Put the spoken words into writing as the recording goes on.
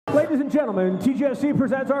Ladies and gentlemen, TGFC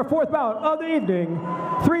presents our fourth bout of the evening,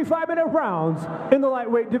 3 5-minute rounds in the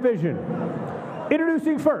lightweight division.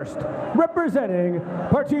 Introducing first, representing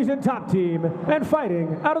Partizan Top Team and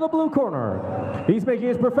fighting out of the blue corner. He's making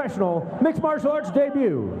his professional mixed martial arts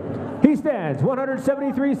debut. He stands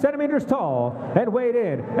 173 centimeters tall and weighed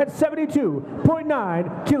in at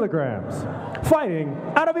 72.9 kilograms. Fighting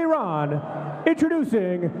out of Iran,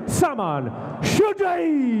 introducing Saman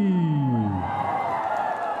Shojae.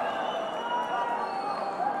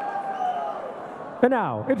 And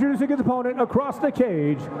now, introducing his opponent across the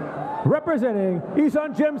cage, representing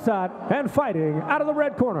Isan Jemsat and fighting out of the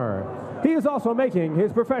red corner. He is also making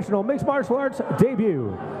his professional mixed martial arts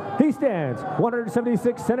debut. He stands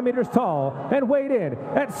 176 centimeters tall and weighed in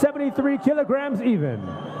at 73 kilograms even.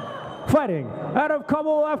 Fighting out of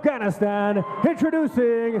Kabul, Afghanistan,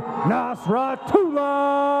 introducing Nasrtullah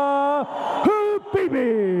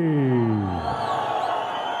Habibi.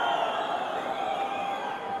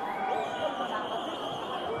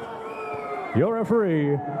 Your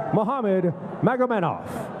referee, Mohammed Magomedov.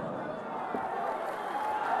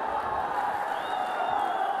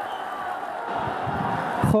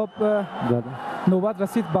 خب نوبت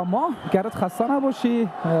رسید با ما. گرت خسته نباشی.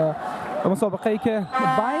 مسابقه ای که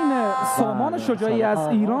بین سامان شجاعی از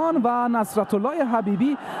ایران و نصرتالله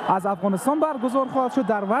حبیبی از افغانستان برگزار خواهد شد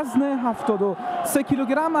در وزن 73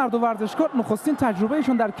 کیلوگرم. مرد و ورزشکار نخستین تجربه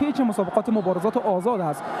ایشان در کیج مسابقات مبارزات آزاد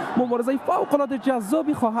است. مبارزه فوق‌العاده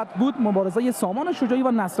جذابی خواهد بود، مبارزه سامان شجاعی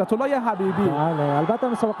و نصرتالله حبیبی. بله، البته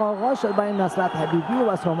مسابقه آغاز شد بین نصرت حبیبی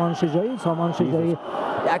و سامان شجاعی. سامان شجاعی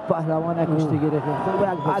یک پهلوان کشتی گرفت خوب،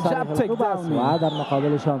 یک عجب تک داونی و در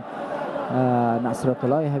مقابلشان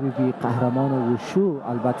نصرتالله حبیبی قهرمان وشو،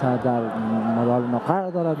 البته در مدال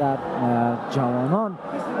نقره داره، در جوانان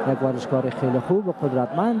یک ورزشکار خیلی خوب و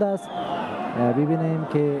قدرتمند است. ببینیم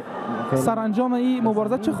که سرانجام این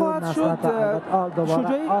مبارزه چه خواهد شد.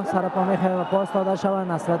 شجاعی سرپا میخواه و پاس داده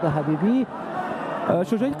شود. نصرت حبیبی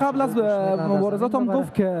شجاعی قبل از مبارزات هم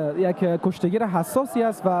گفت که یک کشتگیر حساسی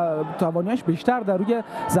است و تواناییش بیشتر در روی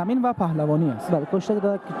زمین و پهلوانی است. بله، کشتگیر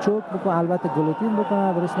داره که چوک بکنه، البته گلوتین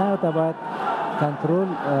بکنه، درست نیاته، باید کنترل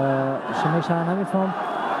شمیشه نمیفهم.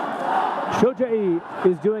 Shojae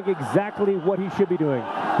is doing exactly what he should be doing.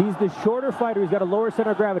 He's the shorter fighter. He's got a lower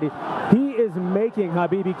center of gravity. He is making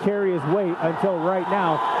Habibi carry his weight until right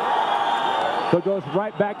now. So it goes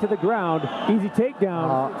right back to the ground. Easy takedown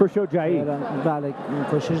for Shojae. بله،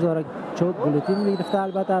 کوشش داره چوک گلوتین میگرفته،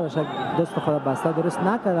 البته دست خود بسته درست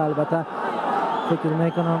نکرده. البته فکر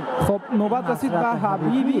میکنم خب نوبت رسید به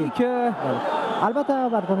حبیبی که البته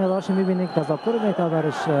برگزیدارش میبینید تذکر میته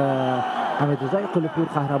برش حمیدرضای قلیپور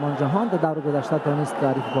قهرمان جهان در دور گذشته تونست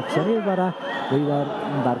تعریف پاکستانی ببره و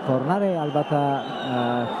در کورنر البته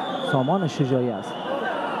سامان شجاعی است.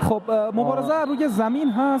 خب مبارزه روی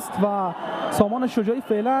زمین هست و سامان شجاعی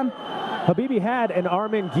فعلا Habibi had an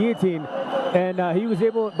arm in guillotine, and he was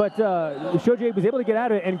able, but Shojae was able to get out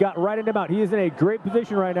of it and got right into him out. He is in a great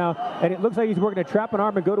position right now, and it looks like he's working to trap an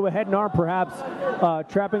arm and go to a head and arm, perhaps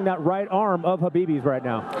trapping that right arm of Habibi's right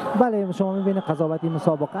now. بله، شما می‌بینید قضاوتی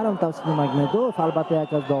مسابقه را توسط مگمدوف، البته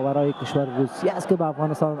یک از داورای کشور روسیه است که به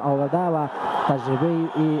افغانستان آورده و تجربه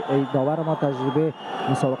داور ما تجربه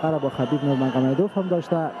مسابقه را با خبیب نورمگمدوف هم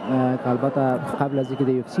داشته که البته قبل از اینکه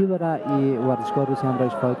دی UFC بره این ورزشکار روسی هم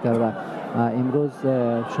رایش فایت کرده. امروز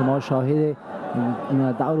شما شاهد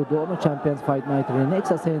دور دوم چمپیونز فایت نایت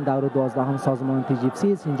رینکس هستین. دور 12 سازمان TGFC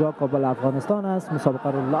است. اینجا کابل افغانستان است.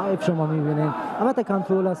 مسابقه رو لایو شما می‌بینید. البته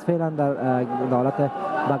کنترل است، فعلا در حالت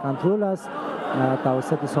با کنترل است.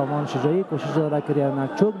 توسط سامان شجاعی کوشش داره که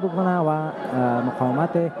ریانک چوک بکنه و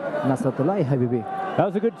مقاومت نصرتالله حبیبی. That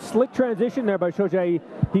was a good slick transition there by Shojae.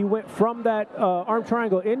 He went from that arm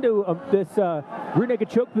triangle into this rear naked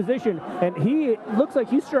choke position, and he looks like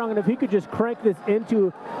he's strong enough he could just crank this into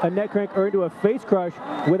a neck crank or into a face crush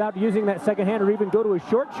without using that second hand or even go to a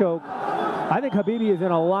short choke. I think Habibi is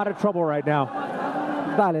in a lot of trouble right now.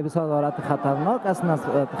 بله، بسیار حالت خطرناک است.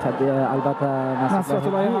 البته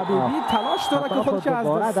نصرتالله حبیبی تلاش داره که خودش از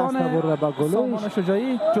دستان سامان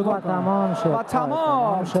شجاعی جدا تمام شد و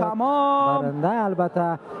تمام برنده.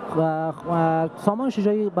 البته سامان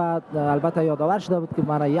شجاعی بعد البته یادآور شده بود که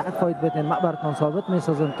من یک فایت بدین، من براتون ثابت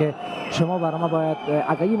می‌سازم که شما برای ما باید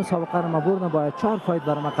اگه این مسابقه رو ما بردن باید 4 فایت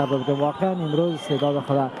برای ما قبول بدین. واقعا امروز استعداد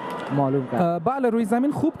خود معلوم کرد. بله، روی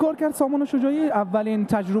زمین خوب کار کرد سامان شجاعی. اولین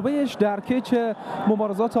تجربهش در کیچ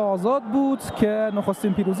مبارزات آزاد بود که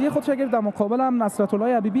نخستین پیروزی خودش گرفت در مقابل هم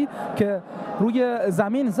نصرتالله حبیبی که روی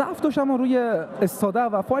زمین ضعف داشت اما روی استاده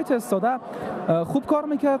و فایت استاده خوب کار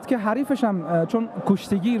میکرد که حریفش هم چون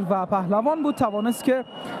کشتیگیر و پهلوان بود توانست که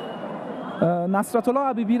نصرتالله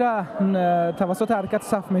حبیبی را توسط حرکت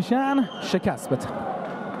صف میشن شکست بده.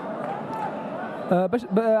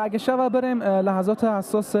 اگه شب بریم لحظات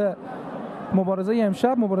حساس مبارزه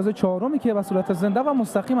امشب، مبارزه چهارمی که به صورت زنده و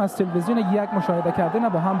مستقیم از تلویزیون یک مشاهده کردین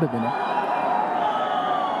با هم ببینیم.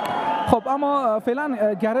 خب اما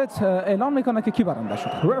فعلا گرت اعلام میکنه که کی برنده شد.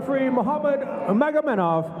 Referee Muhammad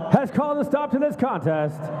Magomedov has called a stop to this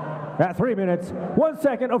contest at 3 minutes, 1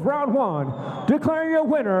 second of round 1, declaring a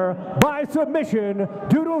winner by submission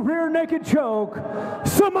due to a rear naked choke,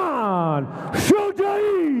 Saman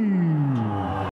Shojae.